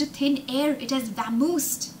disappeared into thin air. It has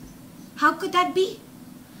vamoosed. How could that be?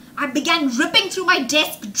 I began ripping through my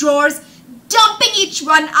desk drawers, dumping each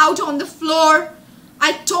one out on the floor.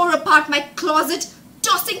 I tore apart my closet,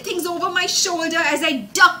 tossing things over my shoulder as I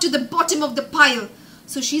ducked to the bottom of the pile.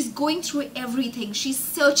 So she's going through everything. She's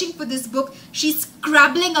searching for this book. She's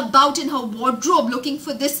scrabbling about in her wardrobe looking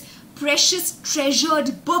for this precious,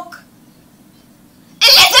 treasured book.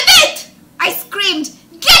 Elizabeth! I screamed,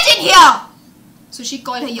 get in here! So she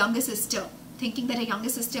called her younger sister, thinking that her younger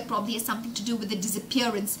sister probably has something to do with the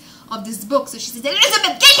disappearance of this book. So she says,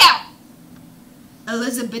 Elizabeth, get here!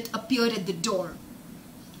 Elizabeth appeared at the door.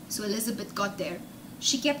 So Elizabeth got there.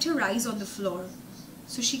 She kept her eyes on the floor.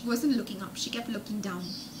 So she wasn't looking up. She kept looking down.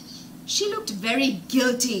 She looked very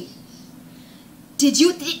guilty. Did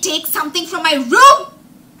you take something from my room?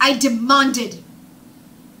 I demanded.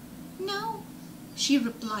 No, she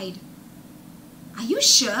replied. Are you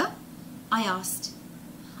sure? I asked.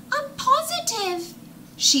 I'm positive.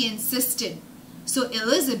 she insisted. So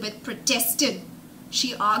Elizabeth protested.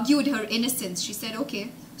 She argued her innocence. She said,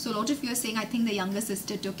 okay, so a lot of you are saying, I think the younger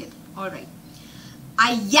sister took it. All right.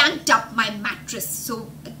 I yanked up my mattress.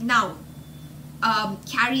 So now,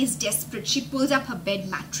 Carrie is desperate. She pulls up her bed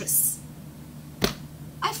mattress.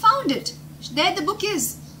 I found it. There the book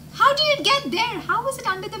is. How did it get there? How was it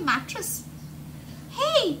under the mattress?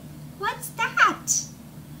 Hey, what's that?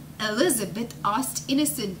 Elizabeth asked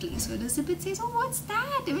innocently. So Elizabeth says, oh, what's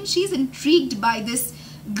that? I mean, she's intrigued by this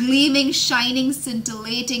gleaming, shining,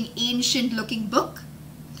 scintillating, ancient-looking book.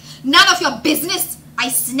 None of your business, I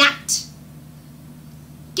snapped.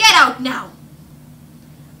 Get out now.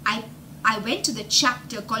 I went to the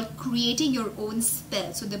chapter called Creating Your Own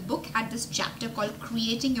Spell. So the book had this chapter called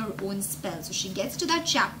Creating Your Own Spell. So she gets to that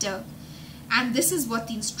chapter and this is what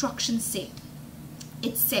the instructions say.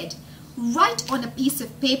 It said, write on a piece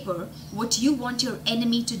of paper what you want your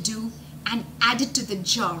enemy to do and add it to the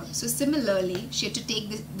jar. So similarly, she had to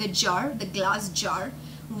take the jar, the glass jar,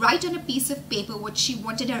 write on a piece of paper what she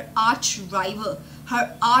wanted her arch rival,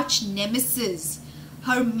 her arch nemesis,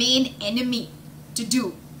 her main enemy to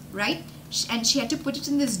do, right? And she had to put it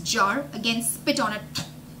in this jar, again spit on it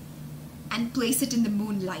and place it in the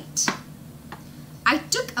moonlight. I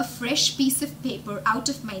took a fresh piece of paper out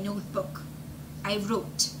of my notebook. I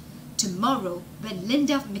wrote, tomorrow when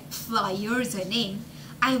Linda McFly hears her name,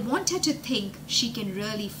 I want her to think she can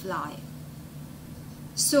really fly.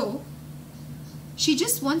 So, she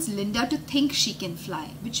just wants Linda to think she can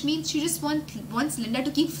fly, which means she just wants Linda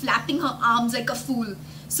to keep flapping her arms like a fool.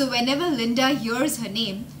 So whenever Linda hears her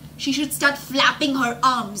name, she should start flapping her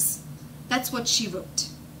arms. That's what she wrote.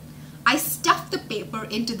 I stuffed the paper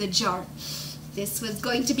into the jar. This was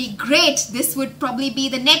going to be great. This would probably be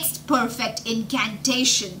the next perfect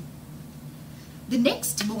incantation. The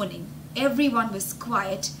next morning, everyone was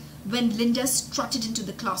quiet when Linda strutted into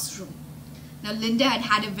the classroom. Now, Linda had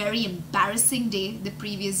had a very embarrassing day the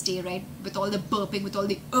previous day, right? With all the burping, with all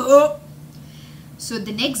the So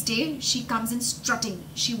the next day, she comes in strutting.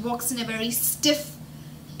 She walks in a very stiff,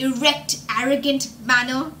 erect, arrogant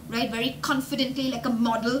manner, right? Very confidently, like a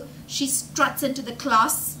model. She struts into the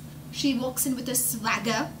class. She walks in with a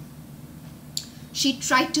swagger. She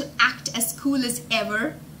tried to act as cool as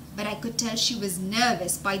ever, but I could tell she was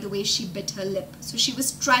nervous by the way she bit her lip. So she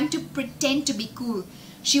was trying to pretend to be cool.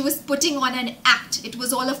 She was putting on an act. It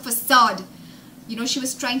was all a facade. You know, she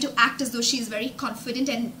was trying to act as though she is very confident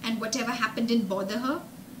and whatever happened didn't bother her.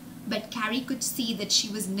 But Carrie could see that she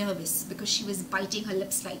was nervous because she was biting her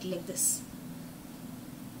lips slightly like this.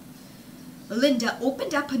 Linda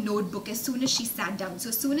opened up her notebook as soon as she sat down. So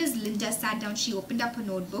as soon as Linda sat down, she opened up her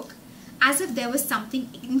notebook as if there was something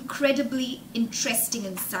incredibly interesting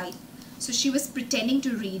inside. So she was pretending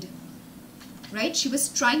to read. Right? She was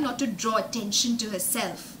trying not to draw attention to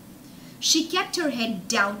herself. She kept her head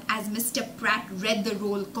down as Mr. Pratt read the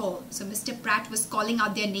roll call. So Mr. Pratt was calling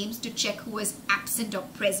out their names to check who was absent or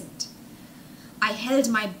present. I held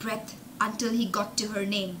my breath until he got to her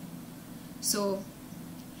name. So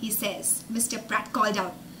he says, Mr. Pratt called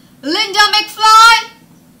out, Linda McFly!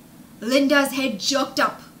 Linda's head jerked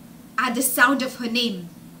up at the sound of her name.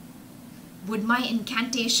 Would my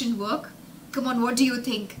incantation work? Come on, what do you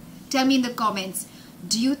think? Tell me in the comments,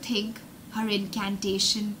 do you think her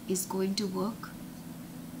incantation is going to work?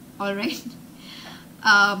 All right.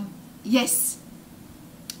 Yes.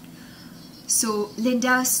 So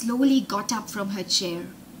Linda slowly got up from her chair.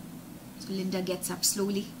 So Linda gets up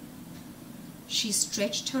slowly. She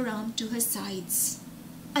stretched her arm to her sides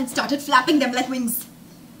and started flapping them like wings.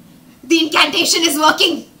 The incantation is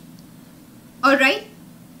working. All right.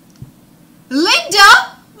 Linda,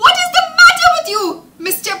 what is the matter with you?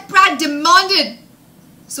 Mr. Pratt demanded.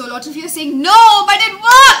 So a lot of you are saying, no, but it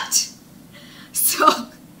worked.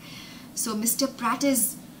 So Mr. Pratt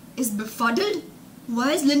is befuddled.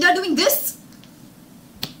 Why is Linda doing this?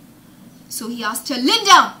 So he asked her,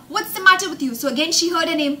 Linda, what's the matter with you? So again, she heard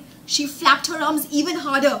her name. She flapped her arms even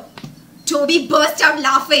harder. Toby burst out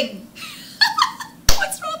laughing.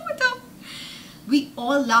 What's wrong with her? We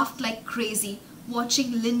all laughed like crazy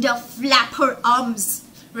watching Linda flap her arms.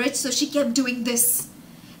 Right? So she kept doing this.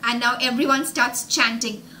 And now everyone starts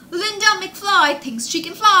chanting, Linda McFly thinks she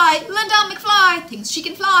can fly. Linda McFly thinks she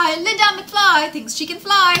can fly. Linda McFly thinks she can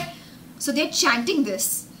fly. So they're chanting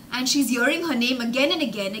this. And she's hearing her name again and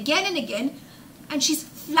again, again and again. And she's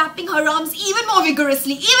flapping her arms even more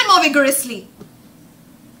vigorously, even more vigorously.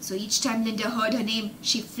 So each time Linda heard her name,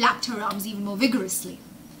 she flapped her arms even more vigorously.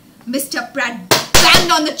 Mr. Pratt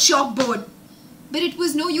banged on the chalkboard. But it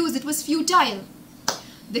was no use, it was futile.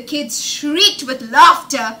 The kids shrieked with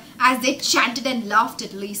laughter as they chanted and laughed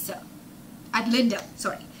at Lisa. at Linda.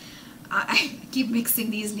 Sorry, I keep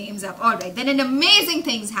mixing these names up. All right. Then an amazing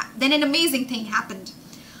thing happened.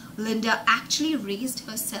 Linda actually raised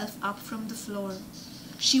herself up from the floor.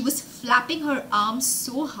 She was flapping her arms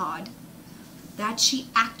so hard that she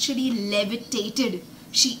actually levitated.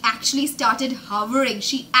 She actually started hovering.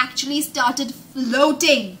 She actually started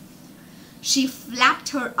floating. She flapped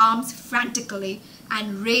her arms frantically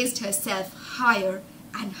and raised herself higher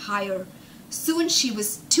and higher. Soon she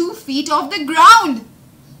was 2 feet off the ground.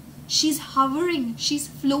 She's hovering, she's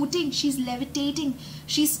floating, she's levitating.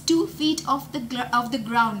 She's 2 feet off the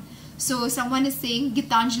ground. So someone is saying,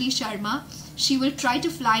 Gitanjali Sharma, she will try to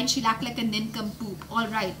fly and she'll act like a nincompoop. All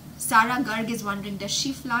right. Sarah Garg is wondering, does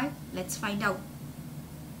she fly? Let's find out.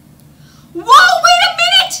 Whoa, wait a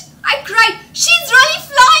minute! I cried, she's really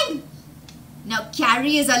flying! Now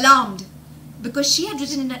Carrie is alarmed because she had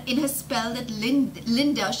written in her spell that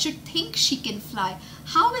Linda should think she can fly.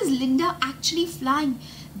 How is Linda actually flying?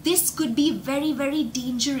 This could be very, very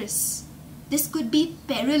dangerous. This could be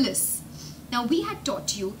perilous. Now we had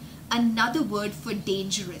taught you another word for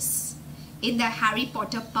dangerous in the Harry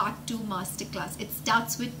Potter Part 2 Masterclass. It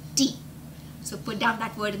starts with T. So put down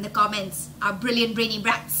that word in the comments, our brilliant Brainy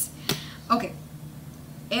Brats. Okay.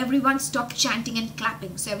 Everyone stopped chanting and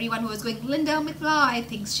clapping. So everyone who was going, Linda McFly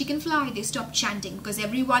thinks she can fly, they stopped chanting because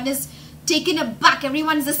everyone is taken aback.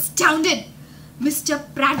 Everyone is astounded. Mr.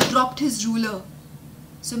 Pratt dropped his ruler.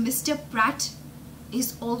 So Mr. Pratt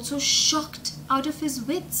is also shocked out of his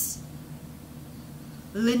wits.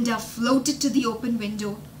 Linda floated to the open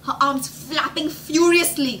window, her arms flapping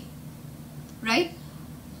furiously. Right?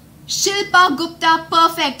 Shilpa Gupta,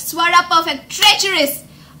 perfect. Swara, perfect. Treacherous.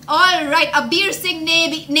 Alright, Abir Singh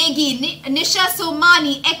Negi, Nisha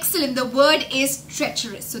Somani, excellent. The word is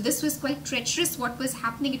treacherous. So this was quite treacherous. What was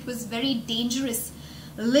happening? It was very dangerous.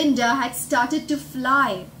 Linda had started to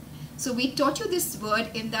fly. So we taught you this word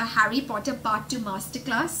in the Harry Potter Part 2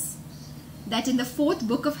 Masterclass. That in the 4th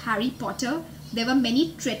book of Harry Potter, there were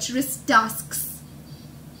many treacherous tasks.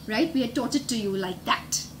 Right? We had taught it to you like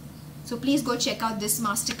that. So please go check out this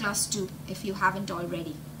Masterclass too if you haven't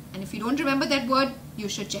already. And if you don't remember that word, you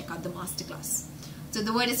should check out the masterclass. So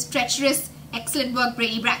the word is treacherous. Excellent work,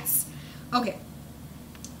 Brainy Brats. Okay.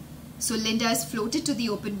 So Linda is floated to the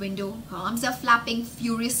open window. Her arms are flapping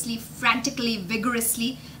furiously, frantically,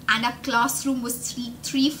 vigorously. And our classroom was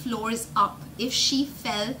three floors up. If she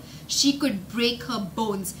fell, she could break her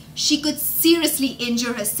bones. She could seriously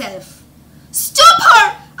injure herself. Stop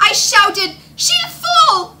her! I shouted. She'll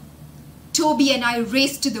fall! Toby and I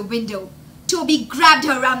raced to the window. Toby grabbed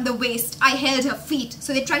her around the waist. I held her feet.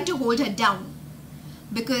 So they're trying to hold her down.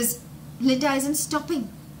 Because Linda isn't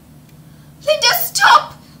stopping. Linda,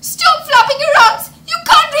 stop! Stop flapping your arms! You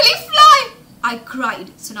can't really fly! I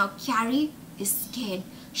cried. So now Carrie is scared.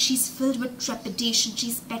 She's filled with trepidation.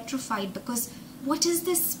 She's petrified because what is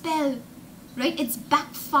this spell? Right? It's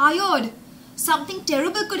backfired. Something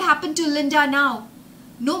terrible could happen to Linda now.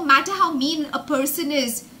 No matter how mean a person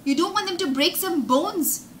is, you don't want them to break some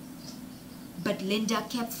bones. But Linda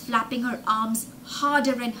kept flapping her arms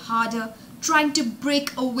harder and harder, trying to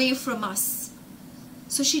break away from us.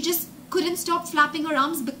 So she just couldn't stop flapping her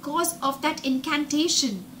arms because of that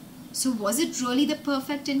incantation. So was it really the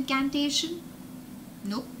perfect incantation?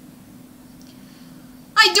 Nope.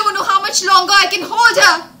 I don't know how much longer I can hold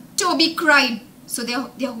her, Toby cried. So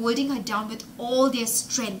they're holding her down with all their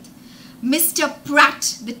strength. Mr.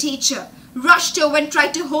 Pratt, the teacher, rushed over and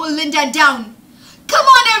tried to hold Linda down. Come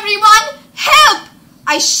on, everyone! Help!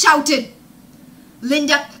 I shouted.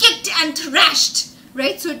 Linda kicked and thrashed.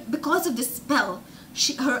 Right? So because of the spell,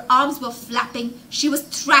 her arms were flapping. She was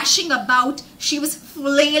thrashing about. She was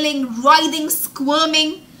flailing, writhing,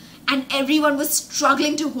 squirming. And everyone was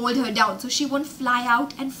struggling to hold her down so she won't fly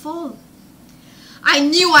out and fall. I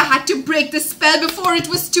knew I had to break the spell before it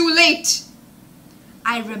was too late.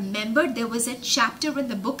 I remembered there was a chapter in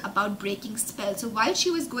the book about breaking spells. So while she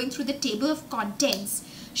was going through the table of contents,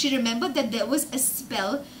 she remembered that there was a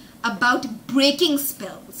spell about breaking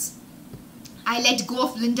spells. I let go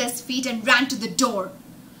of Linda's feet and ran to the door.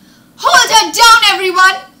 Hold her down,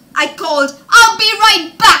 everyone! I called. I'll be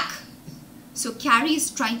right back! So Carrie is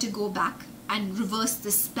trying to go back and reverse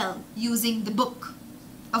the spell using the book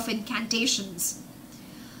of incantations.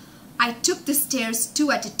 I took the stairs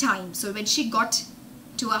 2 at a time. So when she got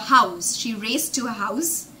to a house, she raced to a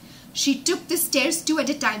house. She took the stairs 2 at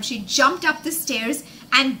a time. She jumped up the stairs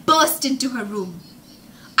and burst into her room.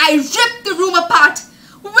 I ripped the room apart.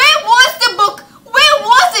 Where was the book? Where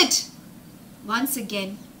was it? Once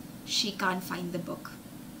again, she can't find the book.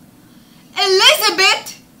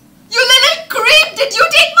 Elizabeth, you little creep, did you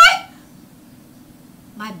take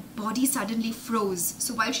my body suddenly froze.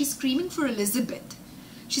 So while she's screaming for Elizabeth,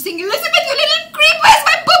 she's saying, Elizabeth, you little creep, where's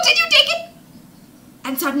my book? Did you take it?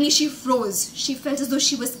 And suddenly she froze. She felt as though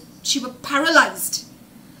she were paralyzed.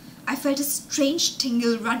 I felt a strange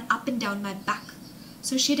tingle run up and down my back.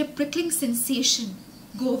 So she had a prickling sensation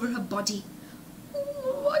go over her body.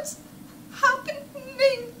 What's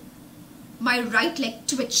happening? My right leg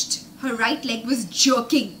twitched. Her right leg was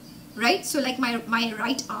jerking. Right? So like my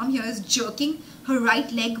right arm here is jerking. Her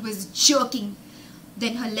right leg was jerking.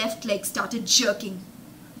 Then her left leg started jerking.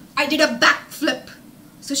 I did a backflip.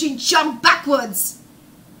 So she jumped backwards.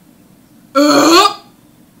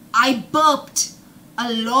 I burped.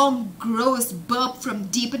 A long, gross burp from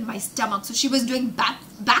deep in my stomach. So she was doing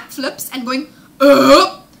backflips and going,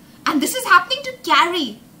 and this is happening to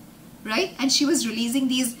Carrie, right? And she was releasing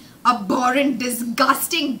these abhorrent,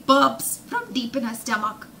 disgusting burps from deep in her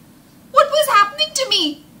stomach. What was happening to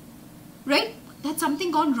me? Right? Had something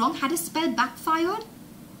gone wrong? Had a spell backfired?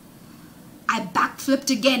 I backflipped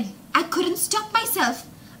again. I couldn't stop myself.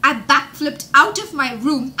 I backflipped out of my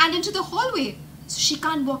room and into the hallway. So she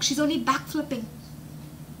can't walk. She's only backflipping.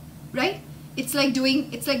 Right? It's like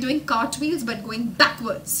doing cartwheels but going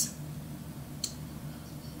backwards.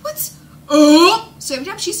 What's So every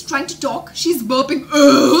time she's trying to talk, she's burping.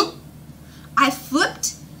 I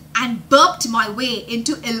flipped and burped my way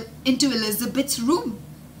into Elizabeth's room.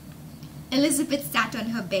 Elizabeth sat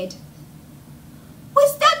on her bed.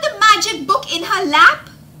 Was that the magic book in her lap?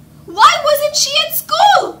 Why wasn't she at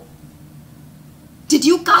school? Did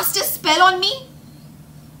you cast a spell on me?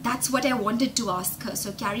 That's what I wanted to ask her.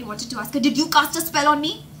 So Carrie wanted to ask her, did you cast a spell on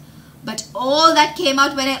me? But all that came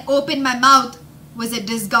out when I opened my mouth was a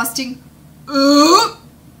disgusting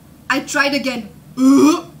I tried again.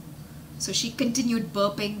 So she continued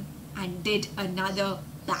burping and did another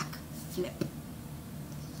back flip.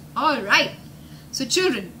 Alright. So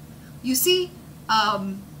children, you see,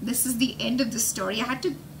 this is the end of the story. I had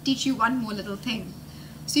to teach you one more little thing.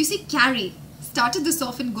 So you see, Carrie started this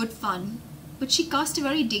off in good fun, but she cast a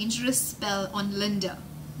very dangerous spell on Linda,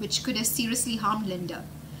 which could have seriously harmed Linda.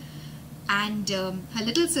 And her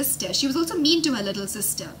little sister, she was also mean to her little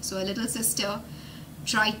sister. So her little sister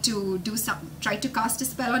tried to cast a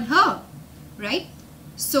spell on her, right?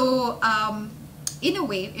 So in a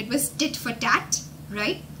way, it was tit for tat,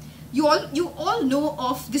 right? You all know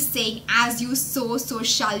of the saying, as you sow, so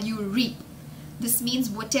shall you reap. This means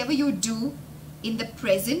whatever you do in the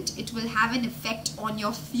present, it will have an effect on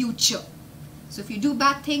your future. So if you do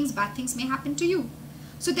bad things may happen to you.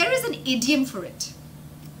 So there is an idiom for it.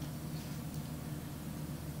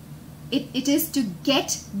 It is to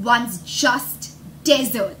get one's just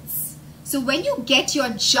deserts. So when you get your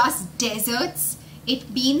just deserts, it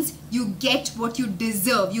means you get what you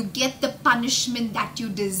deserve. You get the punishment that you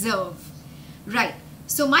deserve. Right.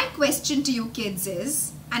 So my question to you kids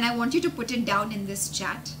is, and I want you to put it down in this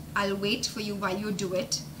chat. I'll wait for you while you do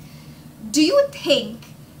it. Do you think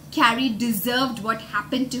Carrie deserved what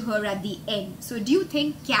happened to her at the end? So do you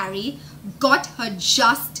think Carrie got her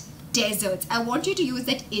just deserts? I want you to use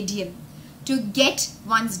that idiom, to get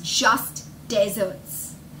one's just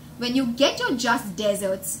deserts. When you get your just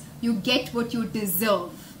deserts, you get what you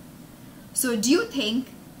deserve. So do you think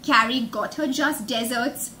Carrie got her just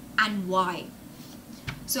deserts, and why?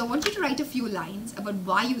 So I want you to write a few lines about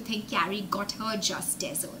why you think Carrie got her just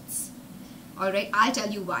deserts. Alright, I'll tell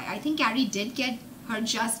you why. I think Carrie did get her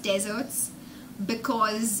just deserts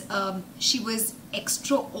because she was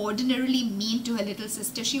extraordinarily mean to her little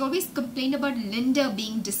sister. She always complained about Linda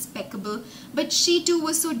being despicable, but she too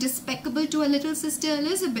was so despicable to her little sister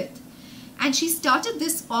Elizabeth. And she started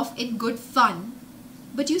this off in good fun,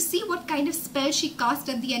 but you see what kind of spell she cast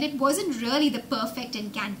at the end. It wasn't really the perfect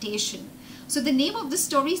incantation. So the name of the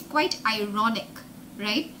story is quite ironic,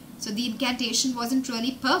 right? So the incantation wasn't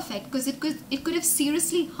really perfect because it could have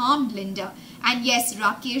seriously harmed Linda. And yes,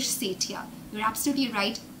 Rakesh Sethia, you're absolutely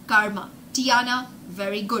right. Karma. Tiana,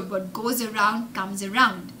 very good. What goes around comes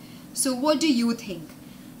around. So what do you think?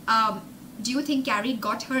 Do you think Carrie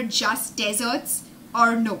got her just deserts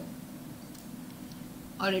or no?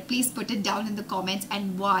 Alright, please put it down in the comments,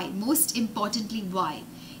 and why. Most importantly, why.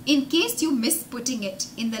 In case you miss putting it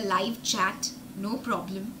in the live chat, no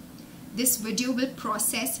problem. This video will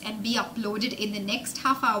process and be uploaded in the next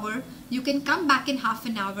half hour. You can come back in half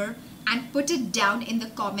an hour and put it down in the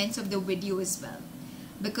comments of the video as well.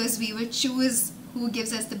 Because we will choose who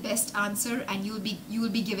gives us the best answer, and you will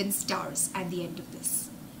be given stars at the end of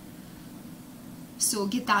this. So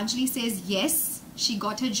Gitanjali says yes, she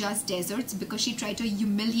got her just deserts because she tried to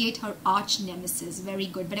humiliate her arch nemesis. Very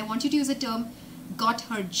good. But I want you to use the term got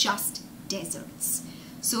her just deserts.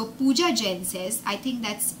 So Pooja Jain says, I think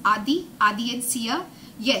that's Adi and Sia.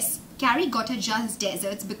 Yes, Carrie got her just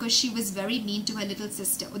desserts because she was very mean to her little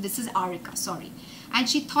sister. Oh, this is Arika, sorry. And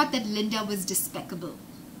she thought that Linda was despicable.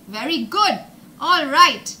 Very good. All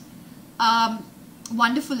right.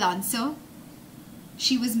 Wonderful answer.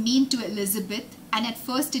 She was mean to Elizabeth, and at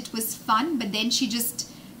first it was fun, but then she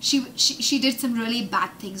did some really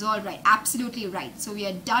bad things. All right, absolutely right. So we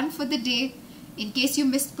are done for the day. In case you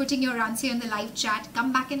missed putting your answer in the live chat,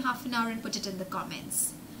 come back in half an hour and put it in the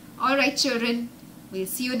comments. All right, children, we'll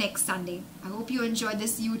see you next Sunday. I hope you enjoyed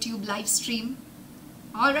this YouTube live stream.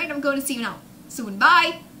 All right, I'm going to see you now soon.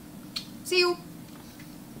 Bye. See you.